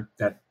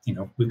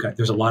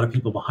there's a lot of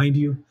people behind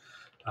you.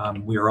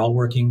 We are all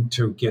working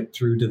to get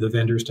through to the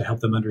vendors to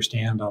help them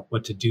understand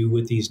what to do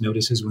with these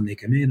notices when they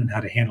come in and how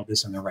to handle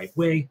this in the right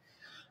way.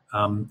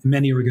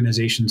 Many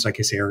organizations, like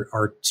I say,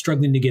 are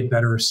struggling to get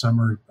better.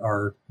 Some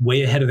are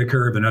way ahead of the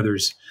curve, and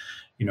others,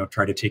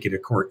 try to take it to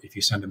court if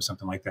you send them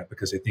something like that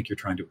because they think you're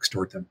trying to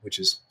extort them, which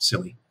is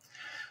silly.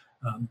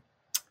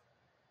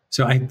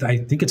 So I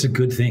think it's a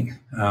good thing.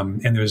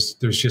 And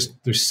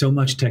there's so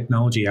much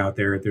technology out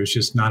there. There's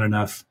just not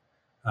enough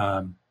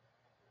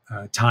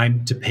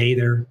time to pay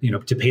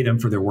them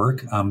for their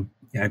work.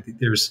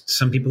 There's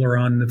some people are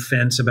on the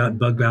fence about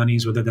bug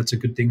bounties, whether that's a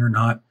good thing or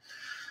not.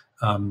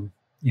 And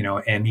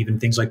even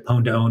things like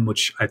Pwn to Own,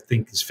 which I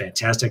think is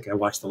fantastic. I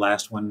watched the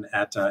last one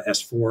at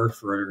S4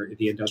 for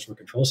the industrial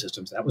control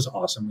systems. That was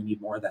awesome. We need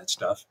more of that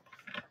stuff.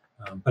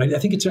 But I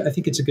think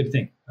it's a good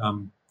thing.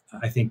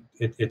 I think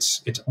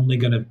it's only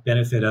going to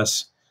benefit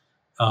us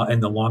in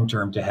the long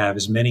term to have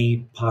as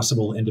many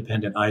possible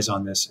independent eyes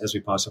on this as we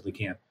possibly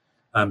can.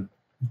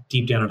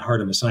 Deep down at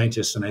heart, I'm a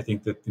scientist, and I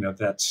think that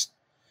that's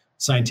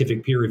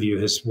scientific peer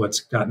review is what's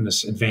gotten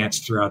us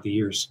advanced throughout the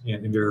years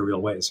in very real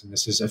ways. And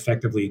this is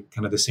effectively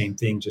kind of the same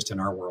thing, just in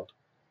our world.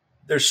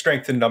 There's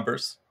strength in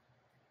numbers,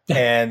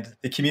 and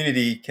the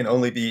community can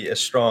only be as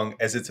strong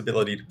as its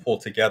ability to pull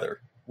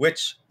together,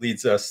 which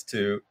leads us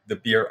to the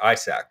Beer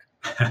ISAC.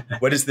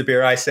 What is the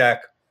Beer ISAC?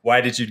 Why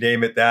did you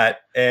name it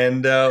that?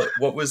 And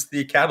what was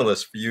the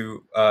catalyst for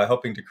you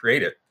helping to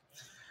create it?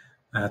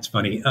 That's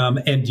funny.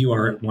 And you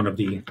are one of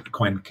the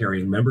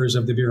coin-carrying members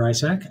of the Beer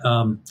ISAC.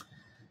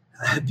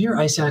 Beer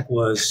ISAC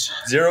was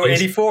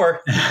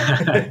 084.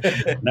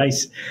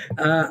 Nice.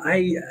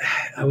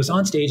 I was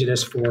on stage at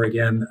S4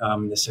 again.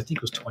 This I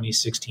think was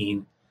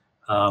 2016.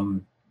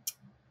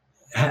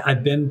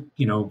 I've been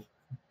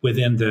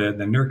within the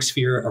NERC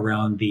sphere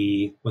around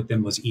what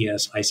then was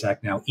ES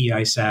ISAC, now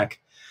EISAC.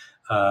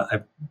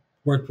 I've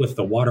worked with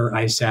the Water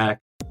ISAC.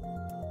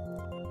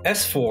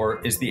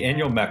 S4 is the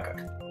annual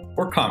Mecca,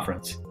 or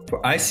conference, for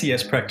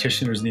ICS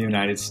practitioners in the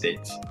United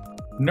States.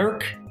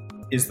 NERC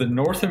is the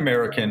North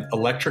American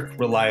Electric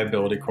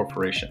Reliability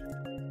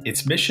Corporation.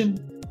 Its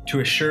mission, to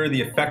assure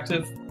the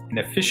effective and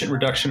efficient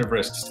reduction of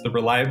risks to the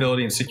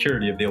reliability and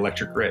security of the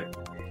electric grid.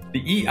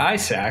 The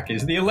EISAC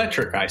is the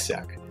Electric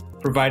ISAC,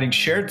 providing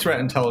shared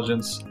threat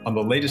intelligence on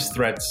the latest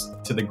threats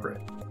to the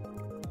grid.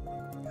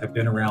 I've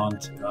been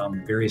around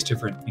various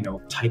different,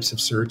 types of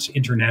certs,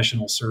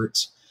 international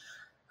certs.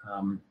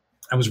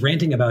 I was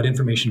ranting about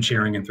information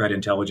sharing and threat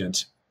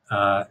intelligence,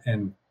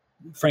 and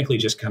frankly,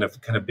 just kind of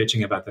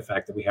bitching about the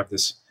fact that we have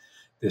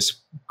this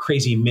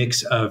crazy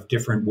mix of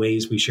different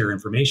ways we share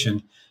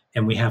information,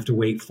 and we have to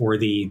wait for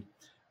the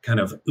kind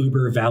of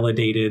uber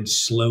validated,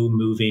 slow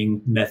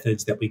moving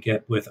methods that we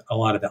get with a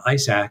lot of the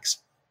ISACs.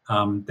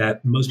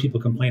 That most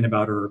people complain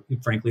about, or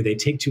frankly, they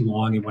take too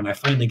long. And when I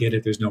finally get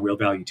it, there's no real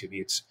value to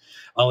me. It's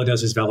all it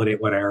does is validate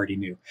what I already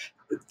knew.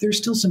 There's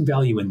still some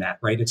value in that,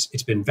 right?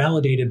 It's been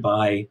validated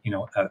by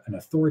an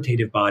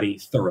authoritative body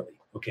thoroughly.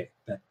 Okay,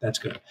 that's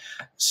good.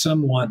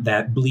 Some want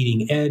that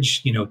bleeding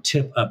edge,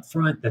 tip up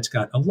front that's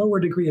got a lower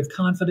degree of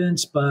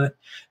confidence, but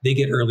they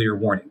get earlier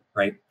warning,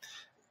 right?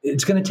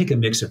 It's going to take a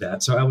mix of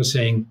that. So I was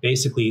saying,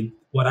 basically,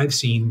 what I've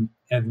seen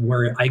and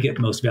where I get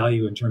most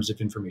value in terms of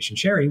information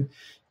sharing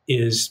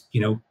is,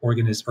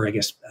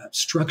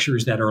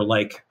 structures that are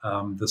like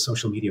the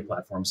social media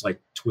platforms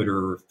like Twitter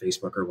or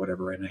Facebook or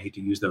whatever. And I hate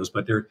to use those,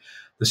 but they're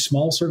the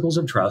small circles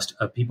of trust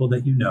of people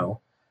that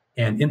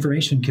and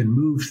information can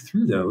move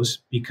through those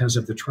because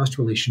of the trust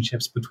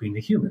relationships between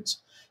the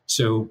humans.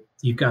 So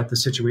you've got the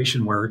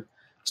situation where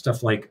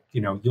stuff like,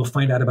 you'll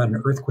find out about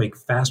an earthquake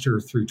faster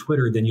through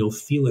Twitter than you'll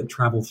feel it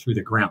travel through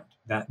the ground.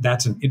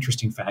 That's an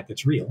interesting fact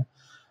that's real.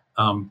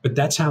 But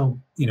that's how,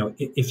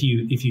 if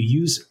you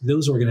use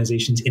those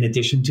organizations in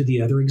addition to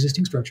the other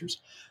existing structures,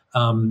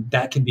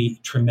 that can be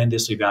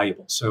tremendously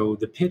valuable. So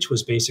the pitch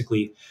was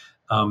basically,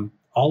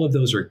 all of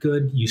those are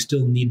good. You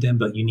still need them,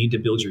 but you need to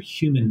build your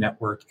human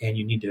network, and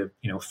you need to,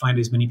 find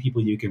as many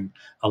people you can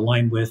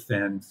align with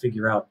and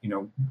figure out,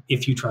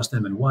 if you trust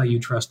them and why you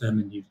trust them.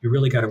 And you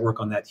really got to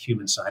work on that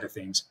human side of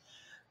things.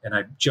 And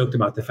I joked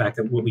about the fact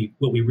that what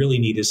we really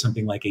need is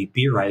something like a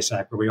Beer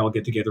ISAC, where we all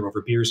get together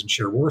over beers and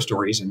share war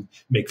stories and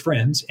make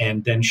friends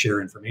and then share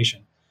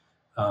information.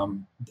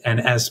 And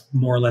as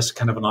more or less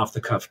kind of an off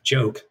the cuff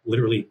joke,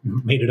 literally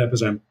made it up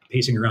as I'm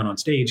pacing around on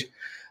stage.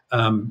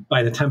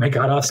 By the time I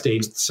got off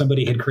stage,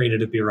 somebody had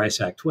created a Beer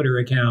ISAC Twitter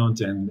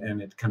account,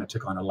 and it kind of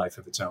took on a life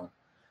of its own.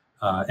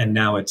 And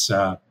now it's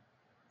I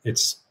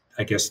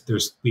guess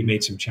we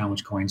made some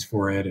challenge coins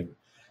for it, and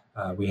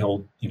We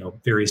hold,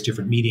 various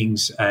different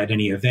meetings at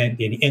any event,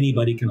 and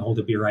anybody can hold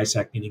a Beer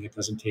ISAC meeting. It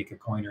doesn't take a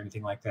coin or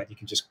anything like that. You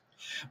can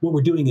what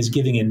we're doing is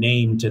giving a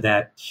name to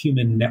that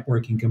human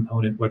networking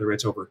component, whether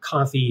it's over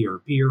coffee or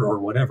beer or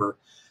whatever,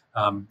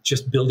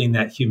 just building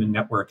that human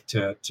network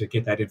to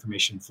get that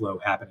information flow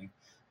happening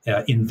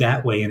in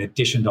that way, in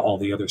addition to all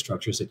the other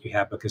structures that you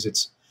have, because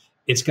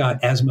it's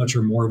got as much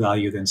or more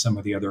value than some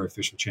of the other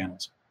official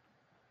channels.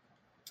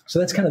 So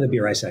that's kind of the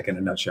Beer ISAC in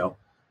a nutshell.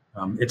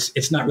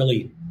 It's not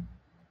really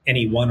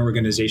any one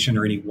organization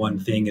or any one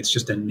thing. It's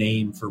just a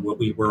name for what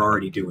we were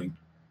already doing.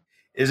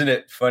 Isn't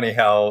it funny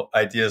how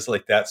ideas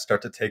like that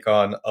start to take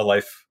on a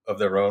life of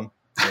their own?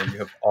 And you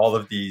have all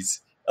of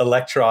these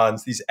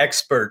electrons, these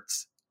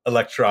experts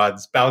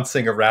electrons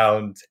bouncing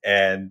around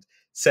and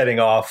setting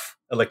off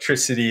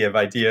electricity of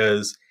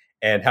ideas,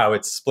 and how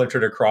it's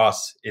splintered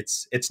across.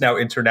 It's now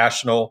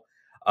international.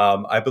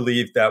 I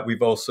believe that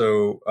we've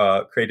also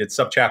created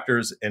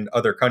subchapters in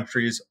other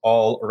countries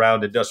all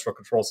around industrial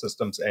control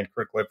systems and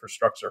critical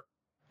infrastructure.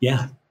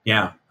 Yeah.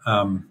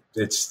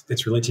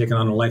 It's really taken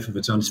on a life of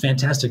its own. It's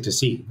fantastic to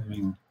see. I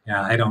mean,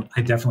 I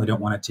definitely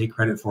don't want to take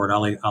credit for it.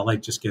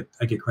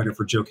 I get credit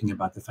for joking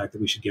about the fact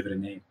that we should give it a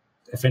name.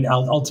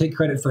 I'll take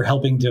credit for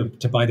helping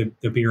to buy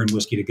the beer and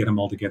whiskey to get them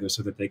all together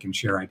so that they can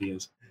share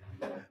ideas.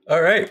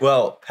 All right.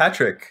 Well,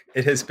 Patrick,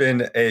 it has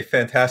been a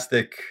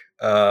fantastic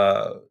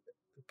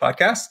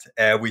podcast,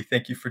 and we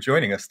thank you for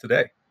joining us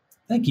today.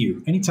 Thank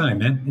you. Anytime,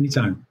 man.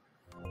 Anytime.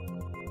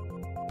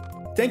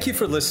 Thank you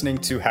for listening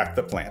to Hack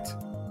the Plant,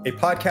 a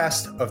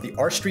podcast of the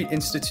R Street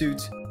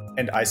Institute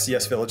and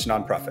ICS Village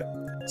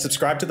nonprofit.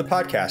 Subscribe to the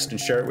podcast and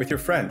share it with your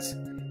friends.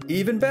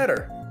 Even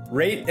better,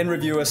 rate and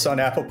review us on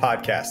Apple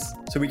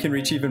Podcasts so we can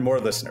reach even more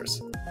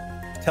listeners.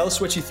 Tell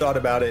us what you thought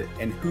about it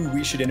and who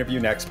we should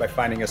interview next by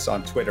finding us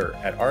on Twitter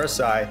at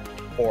RSI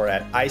or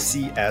at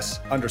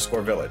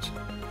ICS_Village.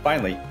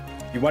 Finally,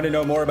 if you want to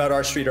know more about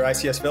R Street or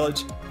ICS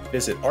Village,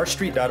 visit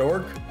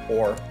rstreet.org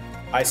or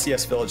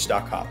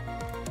icsvillage.com.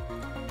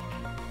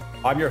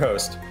 I'm your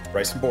host,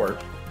 Bryson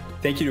Bort.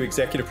 Thank you to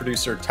executive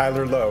producer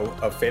Tyler Lowe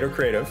of Fader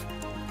Creative,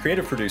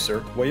 creative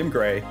producer William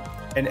Gray,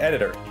 and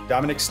editor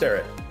Dominic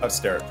Sterrett of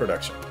Sterrett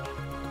Production.